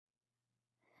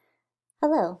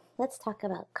Hello, let's talk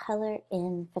about color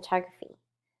in photography.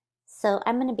 So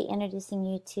I'm going to be introducing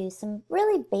you to some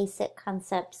really basic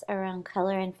concepts around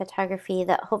color in photography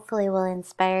that hopefully will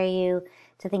inspire you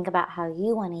to think about how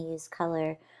you want to use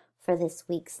color for this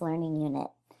week's learning unit.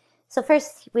 So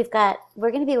first we're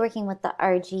going to be working with the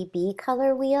RGB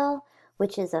color wheel,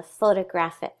 which is a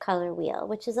photographic color wheel,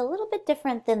 which is a little bit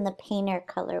different than the painter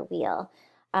color wheel.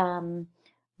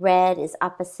 Red is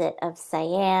opposite of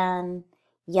cyan,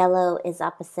 yellow is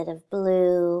opposite of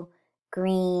blue,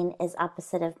 green is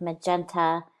opposite of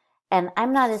magenta. And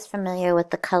I'm not as familiar with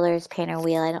the colors painter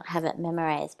wheel. I don't have it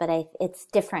memorized, but it's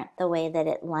different the way that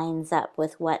it lines up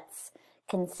with what's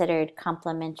considered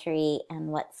complementary and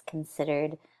what's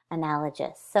considered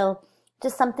analogous. So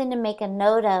just something to make a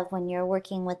note of when you're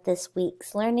working with this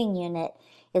week's learning unit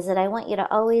is that I want you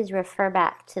to always refer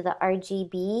back to the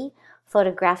RGB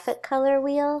photographic color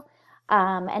wheel.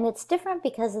 And it's different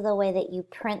because of the way that you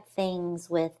print things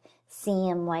with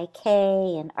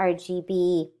CMYK and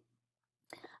RGB.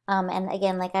 And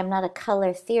again, like I'm not a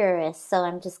color theorist, so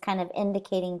I'm just kind of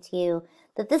indicating to you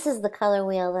that this is the color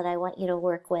wheel that I want you to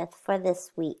work with for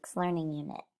this week's learning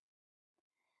unit.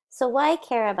 So why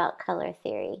care about color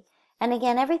theory? And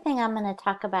again, everything I'm going to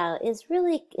talk about is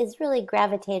really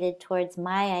gravitated towards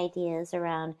my ideas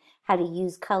around how to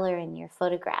use color in your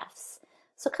photographs.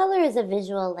 So color is a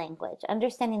visual language.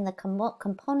 Understanding the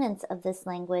components of this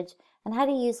language and how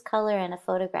to use color in a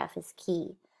photograph is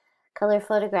key. Color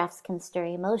photographs can stir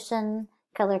emotion.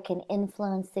 Color can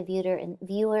influence the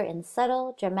viewer in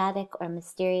subtle, dramatic, or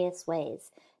mysterious ways,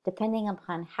 depending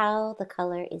upon how the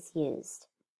color is used.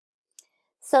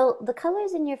 So the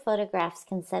colors in your photographs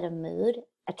can set a mood,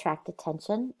 attract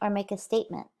attention, or make a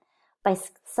statement. By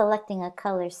selecting a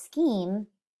color scheme,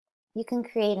 you can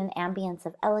create an ambience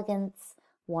of elegance,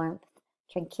 warmth,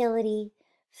 tranquility,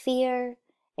 fear,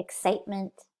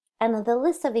 excitement, and the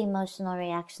list of emotional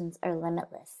reactions are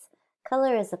limitless.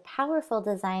 Color is a powerful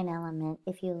design element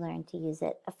if you learn to use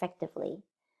it effectively.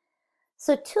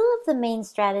 So two of the main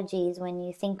strategies when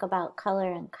you think about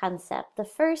color and concept, the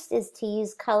first is to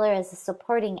use color as a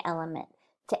supporting element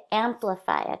to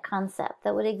amplify a concept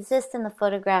that would exist in the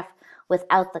photograph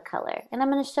without the color. And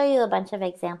I'm going to show you a bunch of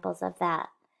examples of that.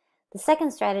 The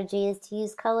second strategy is to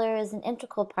use color as an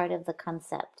integral part of the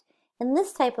concept. In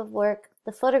this type of work,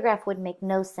 the photograph would make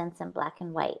no sense in black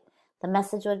and white. The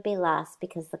message would be lost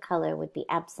because the color would be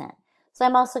absent. So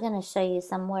I'm also going to show you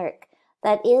some work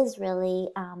that is really,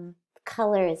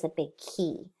 color is a big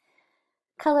key.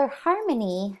 Color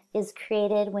harmony is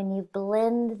created when you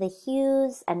blend the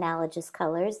hues, analogous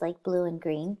colors like blue and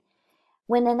green.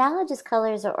 When analogous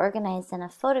colors are organized in a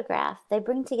photograph, they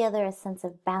bring together a sense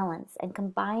of balance and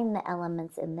combine the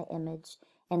elements in the image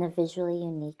in a visually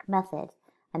unique method.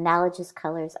 Analogous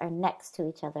colors are next to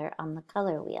each other on the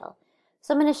color wheel.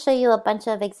 So I'm going to show you a bunch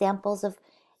of examples of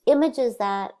images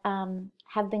that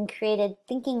have been created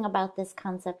thinking about this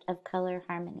concept of color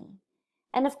harmony.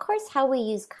 And of course, how we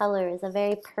use color is a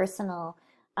very personal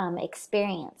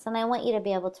experience, and I want you to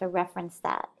be able to reference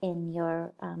that in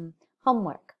your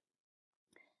homework.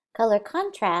 Color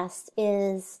contrast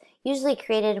is usually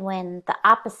created when the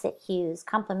opposite hues,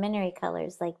 complementary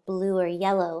colors like blue or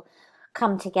yellow,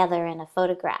 come together in a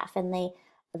photograph, and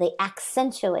they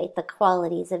accentuate the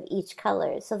qualities of each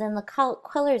color. So then the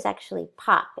colors actually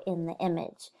pop in the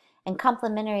image, and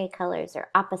complementary colors are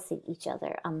opposite each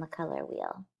other on the color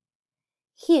wheel.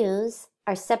 Hues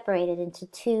are separated into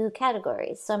two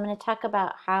categories. So I'm going to talk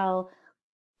about how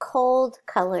cold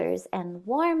colors and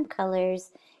warm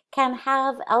colors can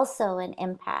have also an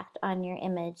impact on your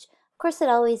image. Of course, it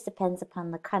always depends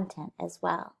upon the content as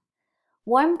well.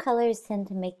 Warm colors tend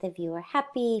to make the viewer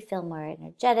happy, feel more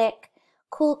energetic.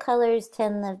 Cool colors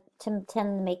tend to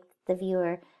make the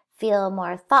viewer feel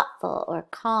more thoughtful or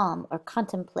calm or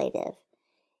contemplative.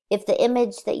 If the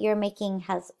image that you're making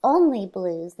has only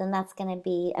blues, then that's going to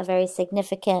be a very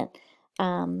significant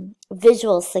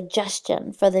visual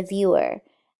suggestion for the viewer.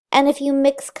 And if you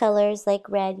mix colors like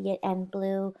red and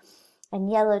blue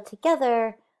and yellow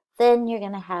together, then you're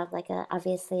going to have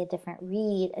obviously a different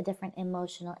read, a different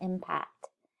emotional impact.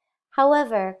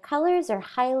 However, colors are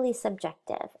highly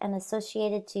subjective and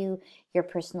associated to your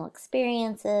personal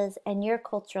experiences and your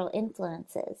cultural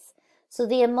influences. So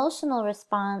the emotional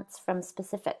response from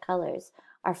specific colors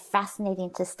are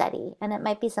fascinating to study, and it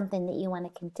might be something that you want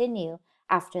to continue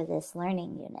after this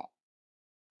learning unit.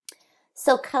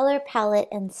 So color palette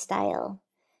and style.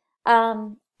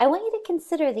 I want you to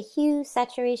consider the hue,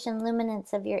 saturation,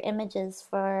 luminance of your images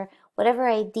for whatever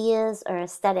ideas or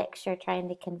aesthetics you're trying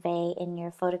to convey in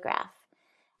your photograph.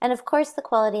 And of course, the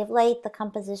quality of light, the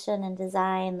composition and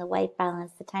design, the white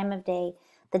balance, the time of day,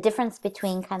 the difference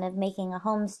between kind of making a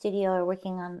home studio or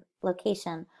working on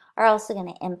location are also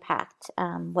going to impact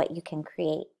what you can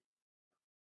create.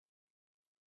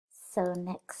 So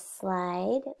next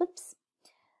slide. Oops.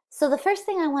 So the first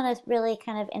thing I want to really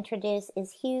kind of introduce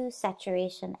is hue,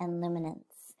 saturation, and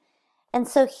luminance. And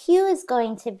so hue is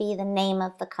going to be the name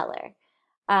of the color,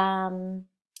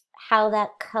 how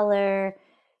that color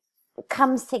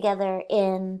comes together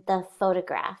in the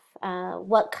photograph,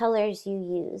 what colors you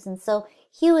use. And so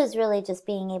hue is really just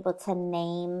being able to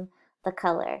name the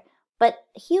color. But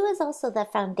hue is also the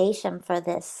foundation for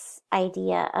this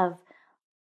idea of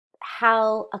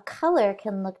how a color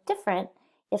can look different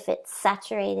if it's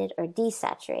saturated or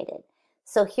desaturated.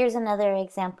 So here's another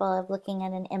example of looking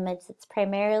at an image that's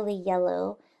primarily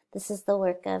yellow. This is the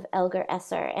work of Elgar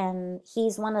Esser, and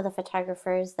he's one of the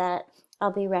photographers that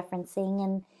I'll be referencing.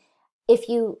 And if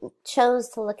you chose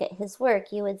to look at his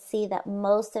work, you would see that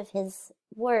most of his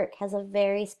work has a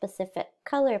very specific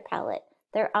color palette.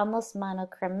 They're almost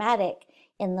monochromatic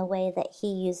in the way that he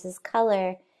uses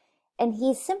color. And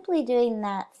he's simply doing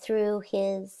that through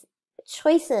his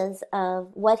choices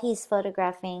of what he's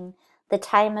photographing, the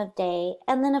time of day,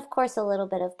 and then of course a little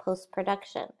bit of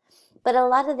post-production. But a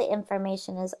lot of the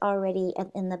information is already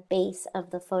in the base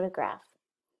of the photograph.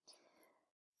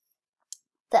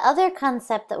 The other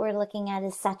concept that we're looking at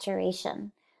is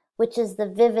saturation, which is the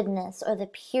vividness or the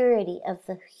purity of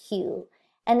the hue.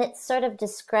 And it sort of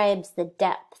describes the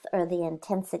depth or the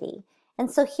intensity.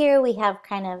 And so here we have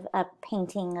kind of a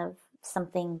painting of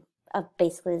something of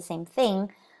basically the same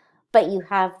thing, but you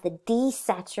have the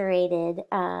desaturated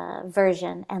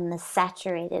version and the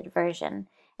saturated version.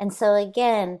 And so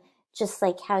again, just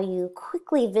like how you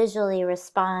quickly visually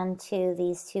respond to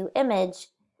these two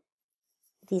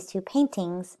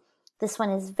paintings, this one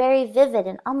is very vivid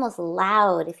and almost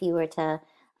loud if you were to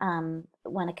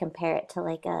want to compare it to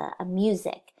like a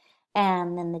music.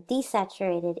 And then the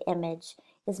desaturated image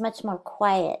is much more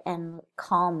quiet and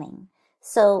calming.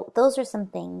 So those are some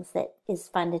things that is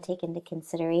fun to take into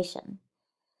consideration.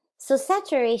 So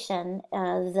saturation,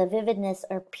 the vividness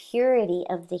or purity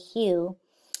of the hue,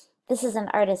 this is an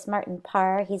artist, Martin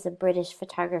Parr. He's a British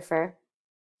photographer,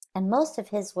 and most of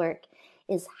his work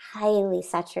is highly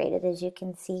saturated, as you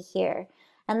can see here.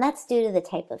 And that's due to the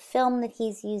type of film that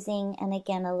he's using, and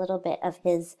again, a little bit of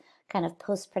his kind of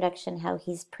post-production, how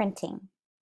he's printing.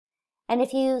 And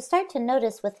if you start to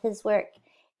notice with his work,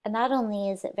 not only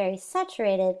is it very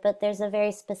saturated, but there's a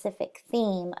very specific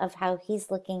theme of how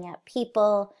he's looking at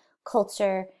people,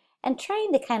 culture, and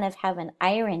trying to kind of have an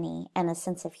irony and a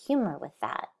sense of humor with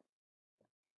that.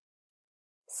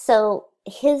 So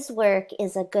his work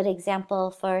is a good example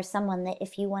for someone that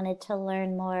if you wanted to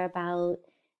learn more about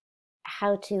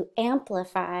how to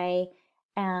amplify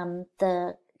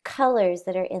the colors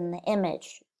that are in the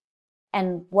image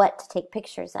and what to take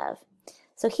pictures of.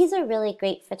 So he's a really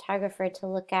great photographer to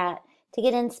look at, to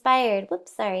get inspired,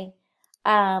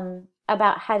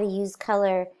 about how to use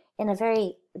color in a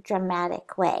very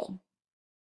dramatic way.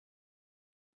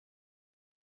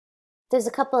 There's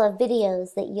a couple of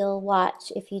videos that you'll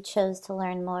watch if you chose to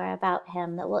learn more about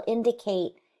him that will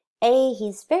indicate, A,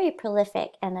 he's very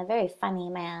prolific and a very funny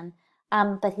man,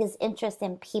 but his interest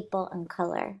in people and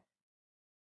color.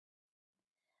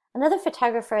 Another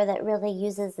photographer that really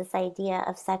uses this idea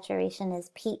of saturation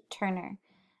is Pete Turner.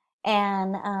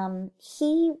 And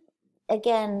he,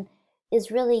 again,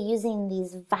 is really using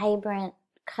these vibrant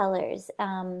colors,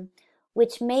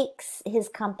 which makes his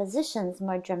compositions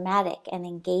more dramatic and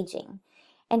engaging.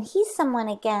 And he's someone,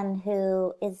 again,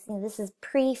 who is, this is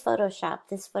pre-Photoshop.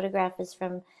 This photograph is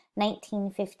from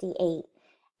 1958.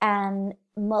 And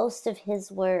most of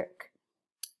his work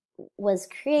was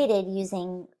created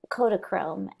using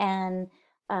Kodachrome and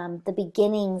the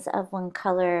beginnings of when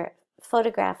color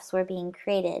photographs were being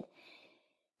created.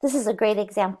 This is a great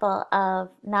example of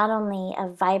not only a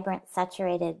vibrant,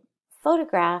 saturated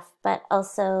photograph, but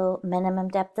also minimum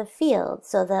depth of field.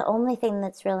 So the only thing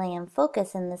that's really in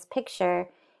focus in this picture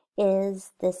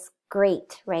is this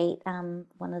grate, right?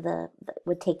 One of that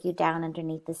would take you down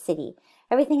underneath the city.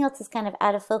 Everything else is kind of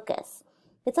out of focus.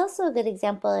 It's also a good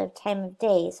example of time of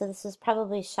day. So this was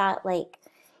probably shot like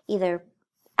either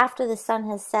after the sun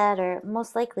has set or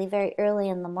most likely very early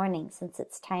in the morning, since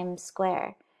it's Times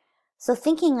Square. So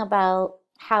thinking about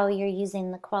how you're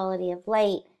using the quality of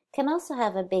light can also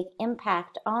have a big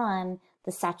impact on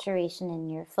the saturation in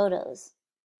your photos.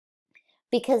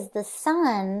 Because the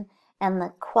sun and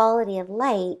the quality of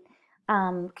light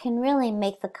can really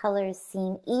make the colors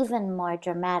seem even more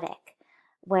dramatic.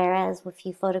 Whereas if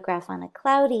you photograph on a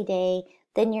cloudy day,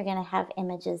 then you're going to have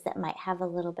images that might have a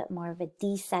little bit more of a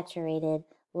desaturated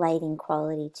lighting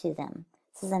quality to them.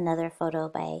 This is another photo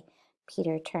by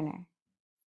Peter Turner.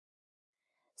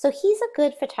 So he's a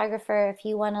good photographer if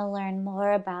you want to learn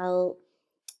more about,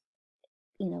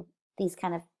 these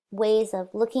kind of ways of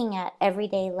looking at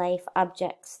everyday life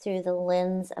objects through the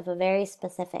lens of a very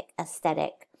specific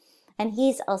aesthetic. And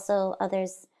he's also,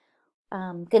 there's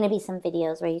going to be some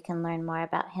videos where you can learn more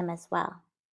about him as well.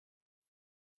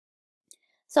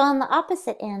 So on the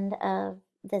opposite end of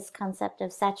this concept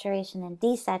of saturation and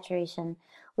desaturation,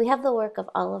 we have the work of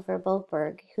Oliver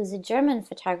Boberg, who's a German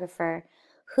photographer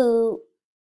who,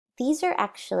 these are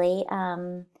actually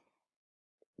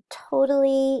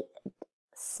totally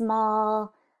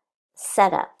small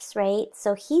setups, right?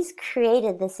 So he's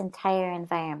created this entire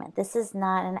environment. This is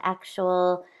not an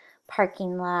actual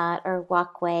parking lot or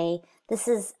walkway. This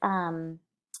is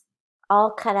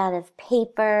all cut out of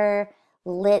paper,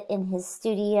 lit in his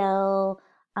studio.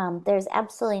 There's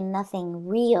absolutely nothing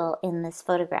real in this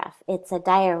photograph. It's a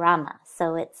diorama,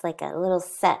 so it's like a little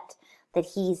set that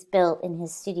he's built in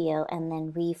his studio and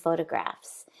then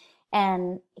re-photographs.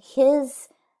 And his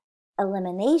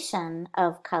elimination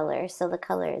of color, so the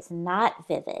color is not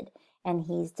vivid, and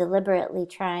he's deliberately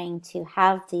trying to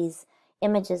have these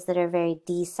images that are very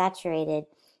desaturated,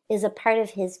 is a part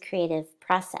of his creative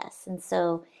process. And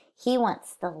so he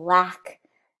wants the lack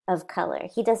of color.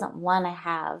 He doesn't want to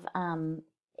have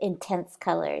intense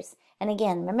colors. And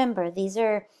again, remember, these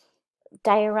are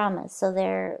dioramas, so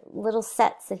they're little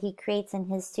sets that he creates in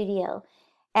his studio.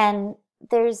 And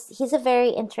he's a very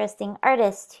interesting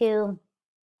artist who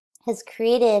has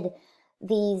created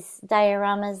these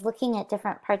dioramas looking at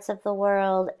different parts of the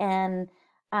world, and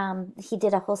he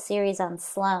did a whole series on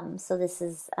slums. So this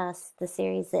is the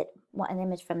series an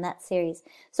image from that series.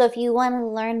 So if you want to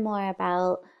learn more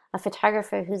about a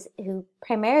photographer who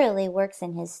primarily works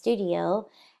in his studio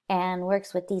and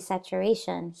works with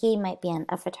desaturation, he might be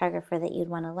a photographer that you'd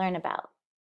want to learn about.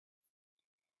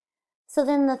 So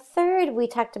then the third, we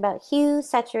talked about hue,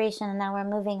 saturation, and now we're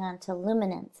moving on to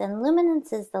luminance. And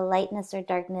luminance is the lightness or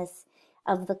darkness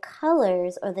of the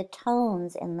colors or the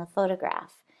tones in the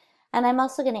photograph. And I'm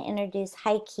also going to introduce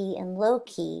high key and low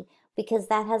key because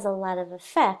that has a lot of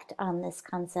effect on this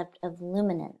concept of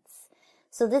luminance.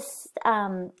 So this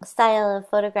style of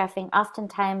photographing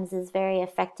oftentimes is very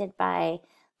affected by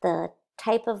the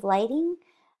type of lighting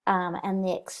and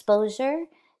the exposure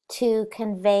to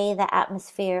convey the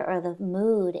atmosphere or the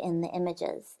mood in the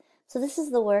images. So this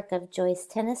is the work of Joyce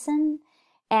Tennyson,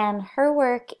 and her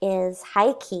work is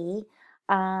high key.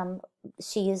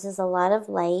 She uses a lot of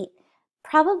light,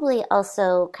 probably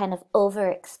also kind of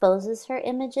overexposes her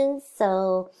images.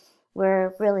 So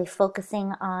we're really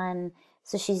focusing on,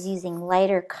 so she's using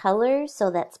lighter colors,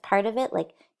 so that's part of it,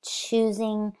 like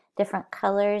choosing different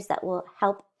colors that will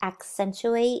help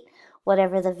accentuate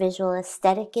whatever the visual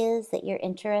aesthetic is that you're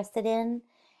interested in.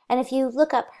 And if you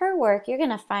look up her work, you're going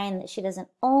to find that she doesn't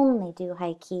only do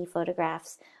high key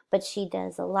photographs, but she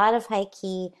does a lot of high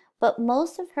key, but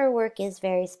most of her work is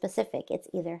very specific. It's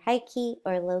either high key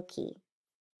or low key.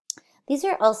 These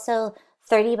are also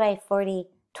 30 by 40,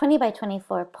 20 by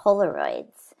 24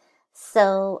 Polaroids.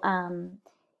 So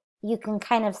you can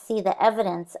kind of see the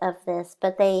evidence of this,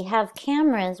 but they have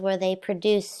cameras where they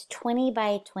produce 20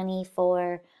 by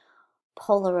 24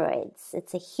 Polaroids.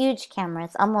 It's a huge camera.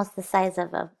 It's almost the size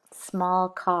of a small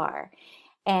car.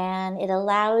 And it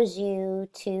allows you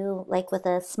to, like with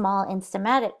a small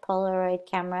Instamatic Polaroid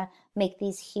camera, make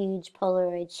these huge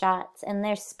Polaroid shots. And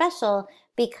they're special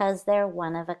because they're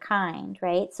one of a kind,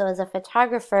 right? So as a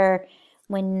photographer,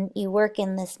 when you work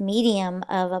in this medium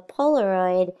of a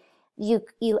Polaroid,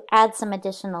 you add some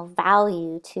additional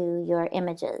value to your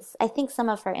images. I think some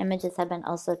of her images have been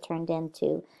also turned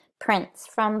into prints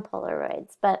from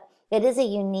Polaroids, but it is a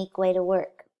unique way to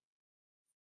work.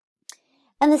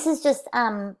 And this is just,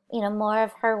 more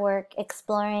of her work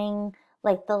exploring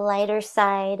like the lighter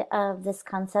side of this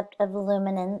concept of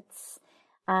luminance,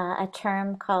 a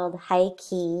term called high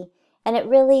key. And it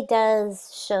really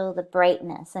does show the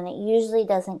brightness, and it usually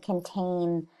doesn't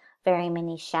contain very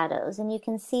many shadows. And you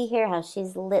can see here how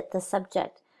she's lit the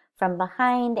subject from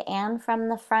behind and from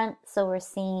the front. So we're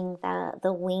seeing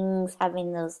the wings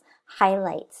having those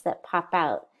highlights that pop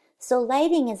out. So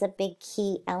lighting is a big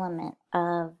key element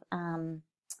of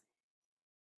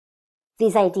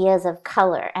these ideas of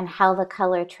color and how the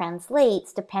color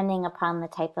translates depending upon the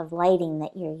type of lighting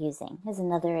that you're using. Here's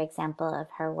another example of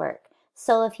her work.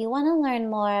 So if you want to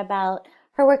learn more about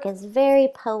her work, is very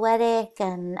poetic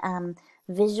and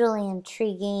visually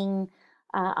intriguing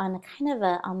on a kind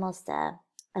of almost a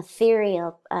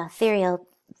ethereal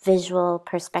visual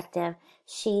perspective.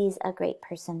 She's a great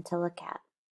person to look at.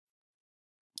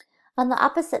 On the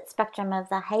opposite spectrum of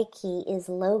the high key is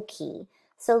low key.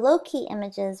 So low key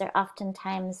images are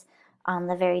oftentimes on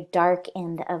the very dark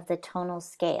end of the tonal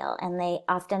scale, and they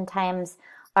oftentimes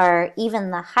are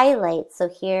even the highlights. So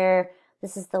here,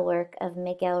 this is the work of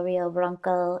Miguel Rio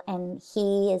Branco, and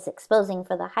he is exposing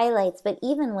for the highlights, but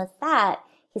even with that,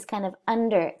 he's kind of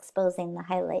underexposing the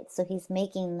highlights. So he's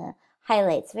making the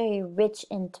highlights very rich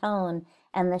in tone,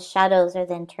 and the shadows are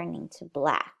then turning to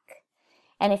black.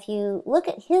 And if you look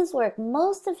at his work,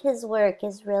 most of his work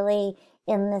is really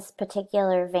in this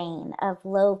particular vein of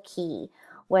low key,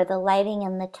 where the lighting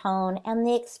and the tone and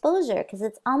the exposure, because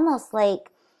it's almost like,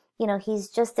 you know, he's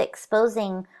just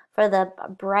exposing for the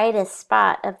brightest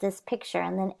spot of this picture,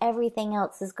 and then everything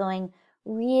else is going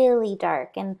really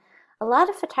dark. And a lot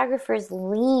of photographers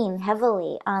lean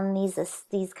heavily on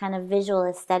these kind of visual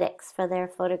aesthetics for their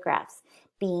photographs,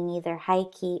 being either high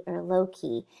key or low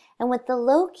key. And with the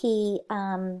low key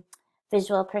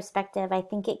visual perspective, I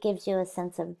think it gives you a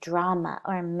sense of drama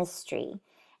or mystery.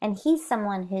 And he's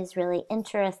someone who's really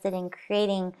interested in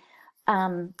creating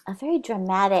a very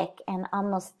dramatic and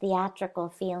almost theatrical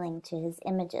feeling to his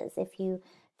images. If you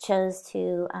chose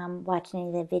to watch any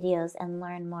of the videos and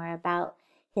learn more about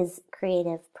his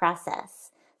creative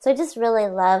process. So I just really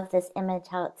love this image,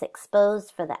 how it's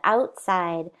exposed for the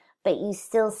outside, but you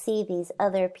still see these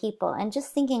other people. And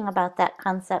just thinking about that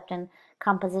concept and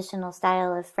compositional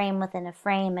style of frame within a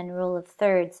frame and rule of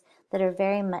thirds that are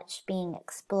very much being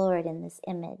explored in this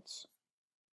image.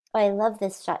 Oh, I love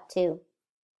this shot too.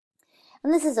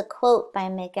 And this is a quote by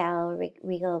Miguel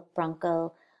Rio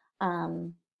Branco.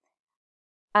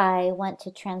 I want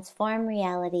to transform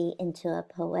reality into a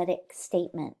poetic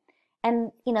statement.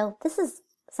 And, you know, this is,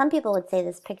 some people would say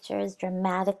this picture is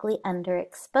dramatically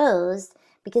underexposed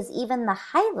because even the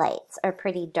highlights are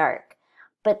pretty dark.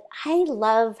 But I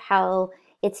love how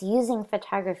it's using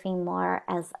photography more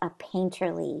as a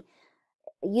painterly,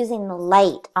 using the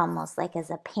light almost like as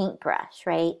a paintbrush,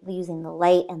 right? Using the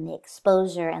light and the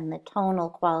exposure and the tonal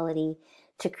quality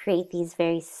to create these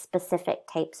very specific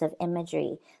types of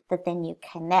imagery that then you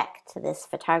connect to this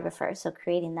photographer, so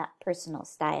creating that personal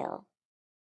style.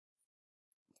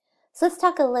 So let's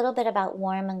talk a little bit about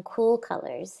warm and cool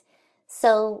colors.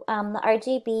 So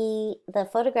the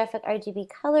photographic RGB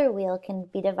color wheel can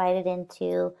be divided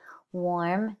into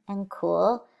warm and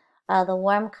cool. The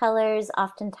warm colors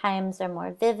oftentimes are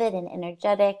more vivid and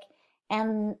energetic,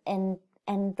 and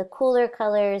the cooler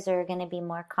colors are going to be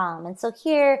more calm. And so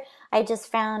here I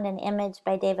just found an image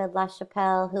by David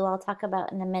LaChapelle, who I'll talk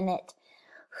about in a minute,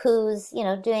 who's, you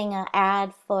know, doing an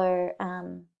ad for,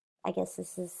 I guess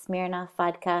this is Smirnoff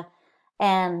vodka,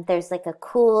 and there's like a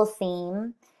cool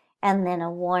theme and then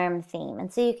a warm theme.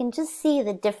 And so you can just see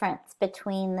the difference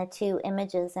between the two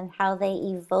images and how they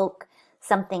evoke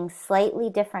something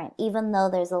slightly different, even though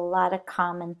there's a lot of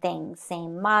common things.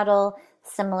 Same model,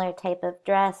 similar type of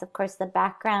dress. Of course, the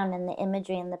background and the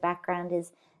imagery in the background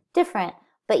is different,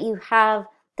 but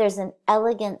there's an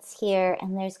elegance here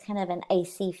and there's kind of an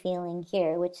icy feeling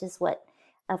here, which is what,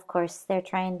 of course, they're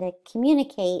trying to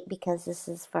communicate because this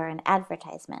is for an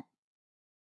advertisement.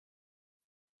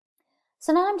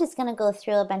 So now I'm just going to go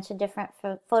through a bunch of different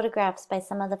photographs by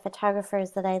some of the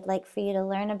photographers that I'd like for you to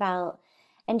learn about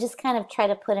and just kind of try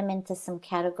to put them into some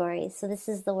categories. So this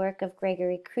is the work of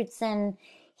Gregory Crutzen.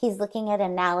 He's looking at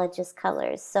analogous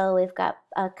colors. So we've got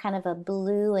a kind of a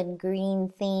blue and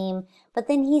green theme, but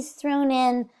then he's thrown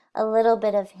in a little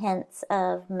bit of hints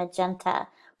of magenta.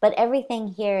 But everything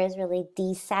here is really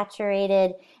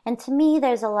desaturated. And to me,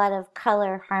 there's a lot of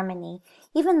color harmony,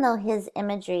 even though his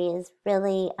imagery is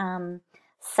really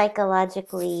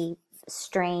psychologically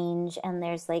strange, and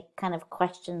there's like kind of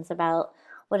questions about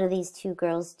what are these two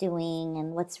girls doing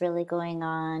and what's really going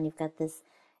on. You've got this,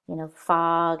 you know,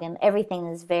 fog, and everything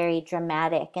is very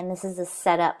dramatic, and this is a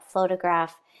setup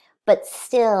photograph, but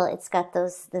still it's got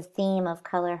the theme of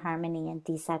color harmony and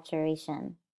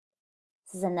desaturation.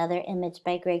 This is another image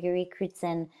by Gregory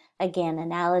Crutzen. Again,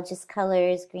 analogous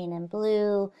colors, green and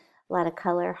blue, a lot of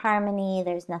color harmony.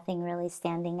 There's nothing really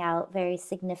standing out, very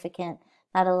significant,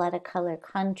 not a lot of color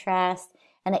contrast,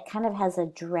 and it kind of has a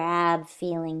drab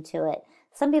feeling to it.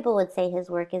 Some people would say his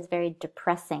work is very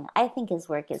depressing. I think his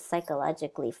work is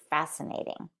psychologically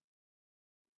fascinating.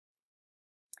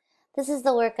 This is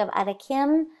the work of Ada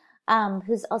Kim,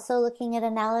 who's also looking at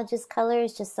analogous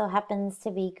colors, just so happens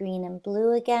to be green and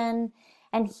blue again.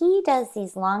 And he does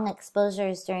these long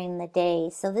exposures during the day.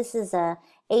 So this is a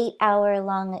 8-hour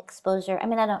long exposure. I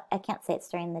mean, I can't say it's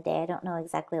during the day. I don't know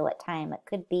exactly what time. It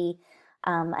could be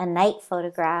a night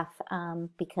photograph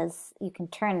because you can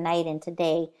turn night into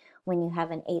day when you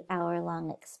have an 8-hour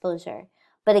long exposure.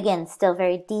 But again, still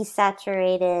very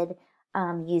desaturated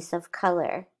use of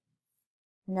color.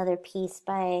 Another piece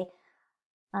by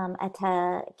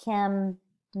Etta Kim,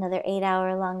 another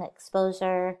 8-hour long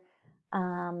exposure.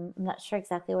 I'm not sure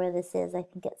exactly where this is. I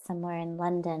think it's somewhere in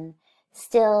London.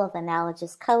 Still of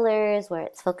analogous colors where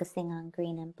it's focusing on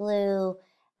green and blue,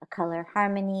 a color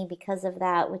harmony because of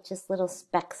that, with just little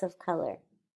specks of color.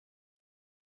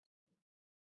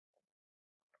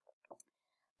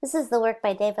 This is the work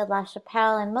by David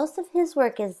LaChapelle, and most of his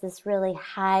work is this really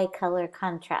high color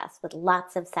contrast with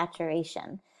lots of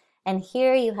saturation. And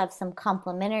here you have some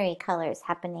complementary colors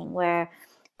happening where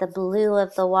the blue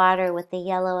of the water with the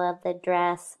yellow of the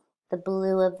dress, the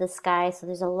blue of the sky, so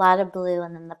there's a lot of blue,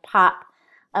 and then the pop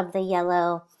of the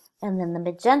yellow, and then the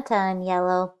magenta and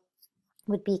yellow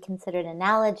would be considered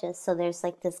analogous. So there's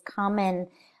like this common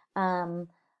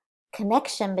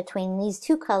connection between these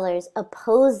two colors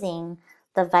opposing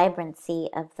the vibrancy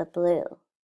of the blue.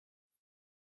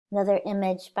 Another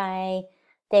image by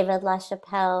David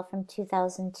LaChapelle from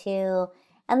 2002.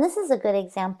 And this is a good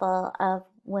example of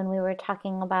when we were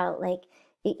talking about, like,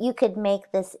 you could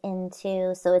make this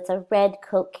into, so it's a red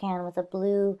Coke can with a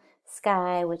blue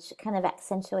sky, which kind of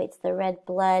accentuates the red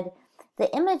blood.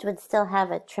 The image would still have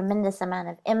a tremendous amount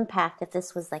of impact if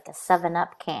this was like a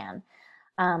 7-Up can.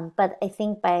 But I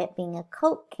think by it being a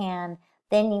Coke can,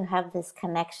 then you have this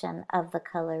connection of the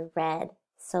color red.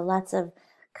 So lots of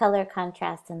color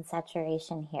contrast and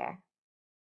saturation here.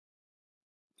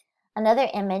 Another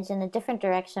image in a different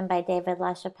direction by David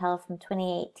LaChapelle from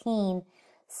 2018.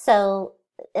 So,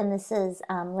 and this is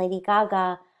Lady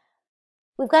Gaga.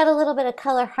 We've got a little bit of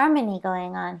color harmony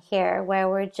going on here where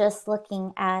we're just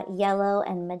looking at yellow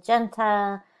and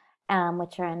magenta,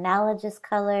 which are analogous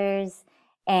colors.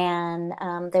 And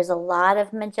there's a lot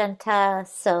of magenta,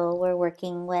 so we're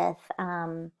working with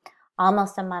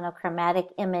almost a monochromatic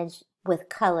image with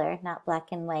color, not black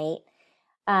and white.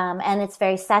 And it's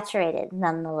very saturated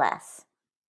nonetheless.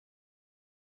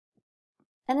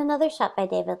 And another shot by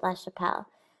David LaChapelle.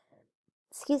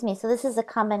 Excuse me, so this is a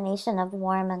combination of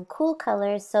warm and cool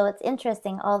colors, so it's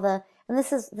interesting, and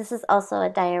this is also a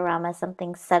diorama,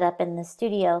 something set up in the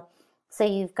studio. So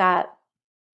you've got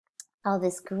all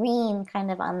this green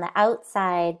kind of on the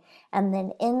outside, and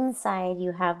then inside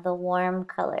you have the warm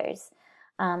colors.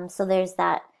 So there's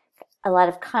a lot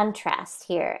of contrast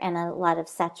here and a lot of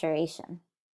saturation.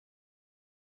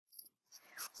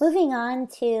 Moving on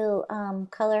to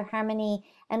color harmony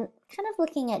and kind of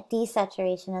looking at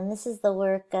desaturation, and this is the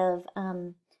work of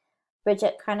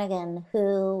Bridget Carnagan,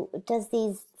 who does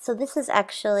these. So this is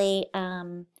actually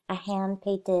a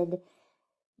hand-painted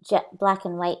jet black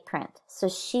and white print. So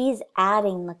she's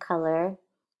adding the color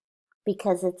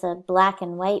because it's a black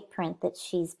and white print that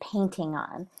she's painting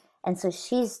on. And so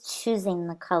she's choosing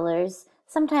the colors,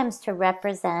 sometimes to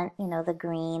represent, you know, the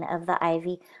green of the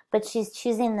ivy, but she's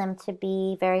choosing them to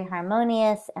be very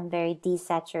harmonious and very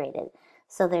desaturated.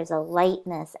 So there's a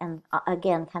lightness and,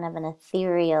 again, kind of an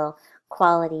ethereal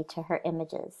quality to her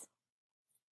images.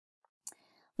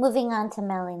 Moving on to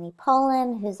Melanie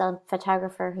Pollan, who's a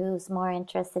photographer who's more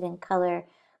interested in color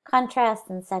contrast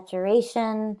and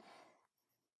saturation.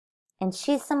 And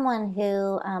she's someone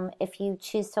who, if you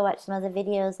choose to watch some of the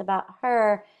videos about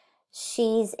her,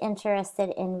 she's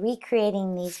interested in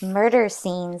recreating these murder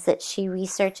scenes that she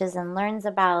researches and learns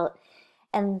about,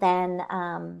 and then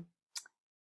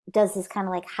does this kind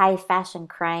of like high fashion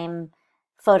crime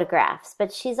photographs.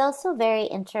 But she's also very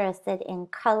interested in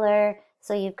color.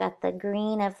 So you've got the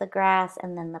green of the grass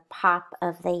and then the pop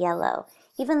of the yellow.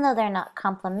 Even though they're not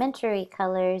complementary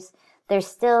colors, they're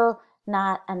still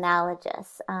not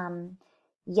analogous.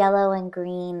 Yellow and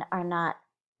green are not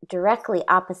directly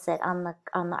opposite on the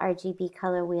RGB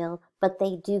color wheel, but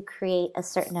they do create a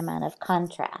certain amount of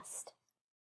contrast.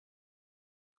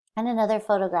 And another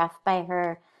photograph by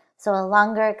her. So a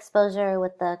longer exposure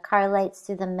with the car lights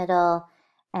through the middle,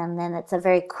 and then it's a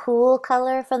very cool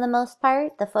color for the most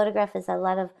part. The photograph is a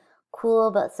lot of cool,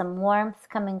 but some warmth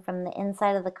coming from the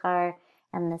inside of the car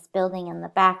and this building in the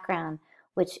background,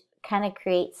 which kind of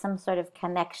creates some sort of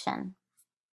connection.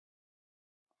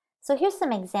 So here's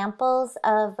some examples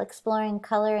of exploring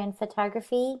color in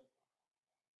photography.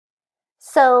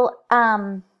 So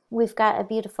we've got a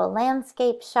beautiful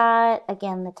landscape shot.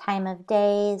 Again, the time of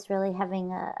day is really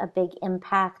having a big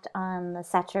impact on the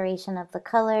saturation of the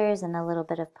colors and a little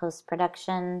bit of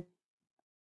post-production.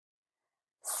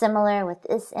 Similar with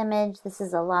this image, this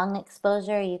is a long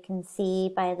exposure. You can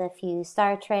see by the few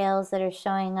star trails that are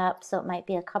showing up, so it might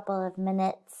be a couple of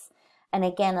minutes. And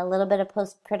again, a little bit of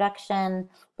post-production.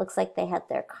 Looks like they had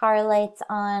their car lights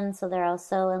on, so they're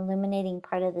also illuminating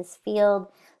part of this field.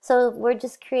 So we're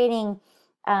just creating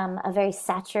a very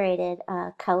saturated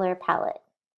color palette.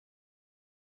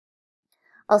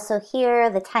 Also here,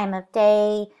 the time of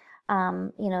day,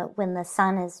 you know, when the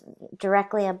sun is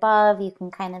directly above, you can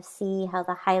kind of see how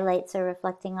the highlights are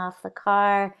reflecting off the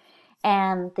car.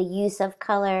 And the use of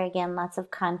color, again, lots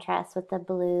of contrast with the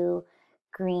blue,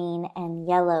 green, and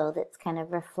yellow that's kind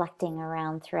of reflecting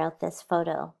around throughout this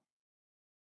photo.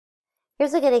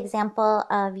 Here's a good example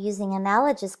of using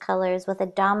analogous colors with a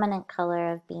dominant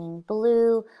color of being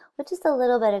blue, with just a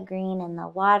little bit of green in the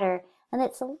water. And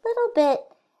it's a little bit,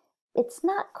 it's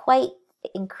not quite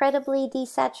incredibly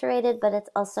desaturated, but it's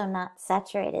also not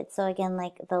saturated. So again,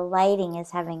 like the lighting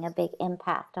is having a big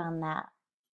impact on that.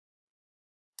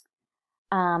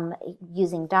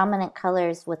 Using dominant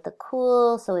colors with the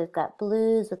cool, so we've got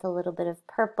blues with a little bit of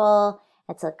purple.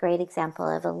 It's a great example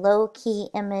of a low-key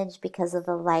image because of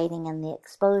the lighting and the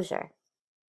exposure.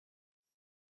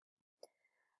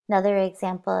 Another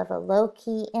example of a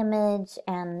low-key image,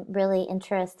 and really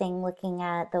interesting looking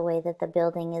at the way that the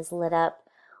building is lit up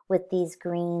with these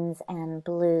greens and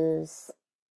blues.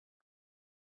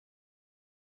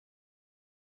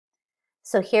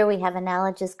 So here we have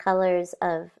analogous colors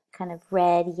of kind of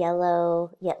red,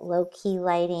 yellow, yet low-key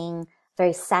lighting,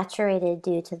 very saturated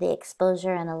due to the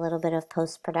exposure and a little bit of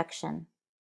post-production.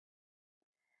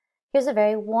 Here's a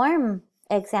very warm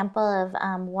example of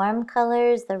warm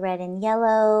colors, the red and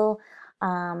yellow.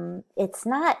 It's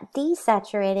not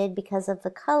desaturated because of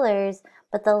the colors,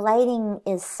 but the lighting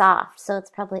is soft, so it's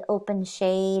probably open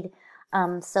shade.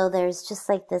 So there's just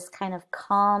like this kind of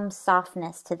calm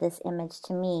softness to this image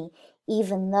to me,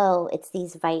 even though it's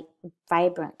these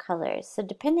vibrant colors. So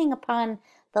depending upon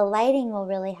the lighting will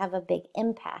really have a big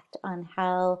impact on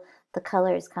how the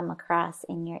colors come across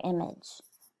in your image.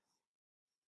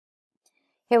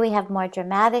 Here we have more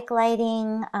dramatic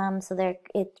lighting, so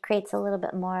it creates a little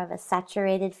bit more of a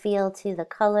saturated feel to the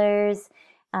colors.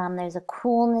 There's a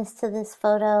coolness to this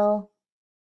photo.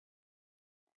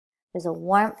 There's a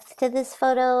warmth to this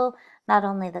photo. Not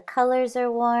only the colors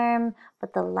are warm,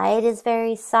 but the light is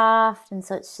very soft, and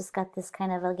so it's just got this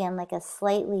kind of, again, like a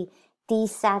slightly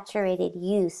desaturated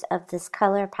use of this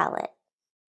color palette.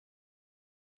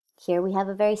 Here we have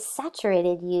a very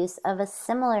saturated use of a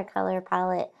similar color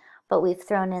palette, but we've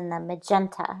thrown in the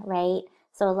magenta, right?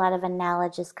 So a lot of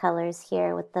analogous colors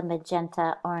here with the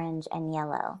magenta, orange, and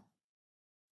yellow.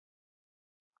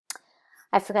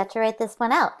 I forgot to write this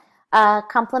one out.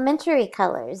 Complementary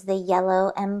colors, the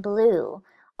yellow and blue.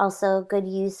 Also good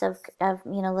use of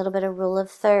you know, a little bit of rule of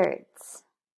thirds.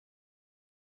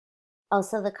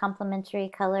 Also the complementary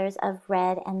colors of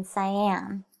red and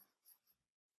cyan.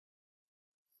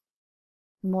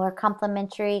 More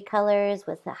complementary colors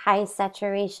with the high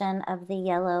saturation of the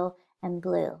yellow and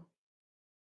blue.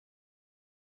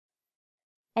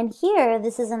 And here,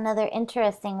 this is another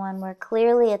interesting one where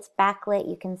clearly it's backlit.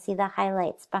 You can see the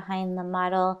highlights behind the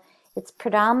model. It's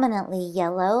predominantly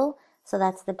yellow, so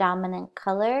that's the dominant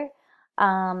color.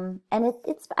 And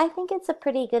I think it's a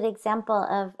pretty good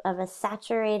example of a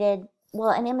saturated,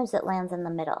 well, an image that lands in the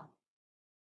middle.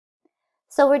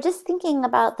 So we're just thinking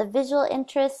about the visual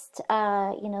interest,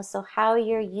 you know, so how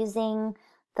you're using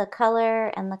the color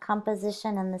and the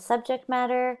composition and the subject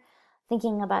matter,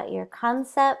 thinking about your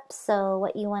concept, so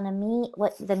what you want to meet,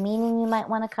 what the meaning you might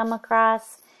want to come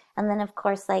across, and then of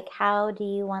course, like how do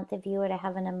you want the viewer to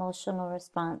have an emotional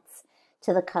response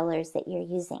to the colors that you're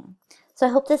using. So I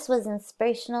hope this was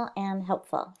inspirational and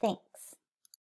helpful. Thanks.